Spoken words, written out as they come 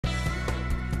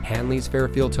Hanlees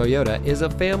Fairfield Toyota is a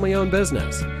family-owned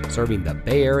business, serving the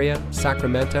Bay Area,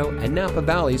 Sacramento, and Napa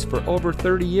Valleys for over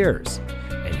 30 years.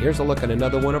 And here's a look at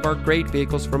another one of our great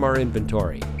vehicles from our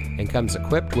inventory, and comes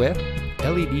equipped with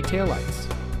LED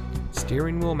taillights,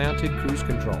 steering wheel mounted cruise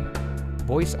control,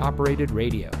 voice operated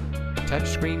radio,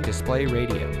 touchscreen display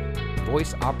radio,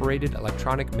 voice operated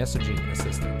electronic messaging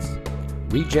assistance,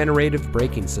 regenerative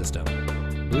braking system,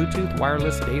 Bluetooth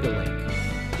wireless data link,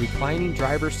 reclining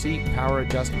driver's seat power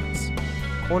adjustments,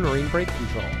 cornering brake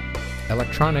control,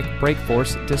 electronic brake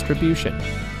force distribution,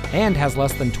 and has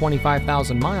less than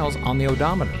 25,000 miles on the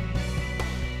odometer.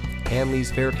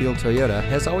 Hanlees Fairfield Toyota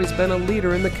has always been a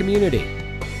leader in the community,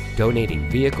 donating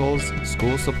vehicles,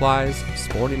 school supplies,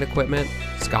 sporting equipment,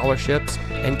 scholarships,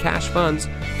 and cash funds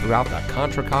throughout the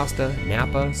Contra Costa,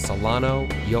 Napa, Solano,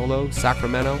 Yolo,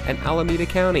 Sacramento, and Alameda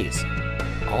counties.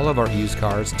 All of our used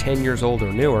cars 10 years old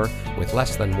or newer with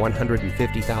less than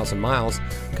 150,000 miles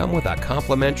come with a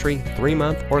complimentary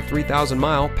 3-month or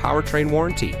 3,000-mile powertrain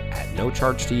warranty at no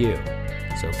charge to you.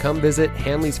 So come visit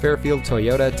Hanlees Fairfield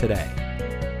Toyota today.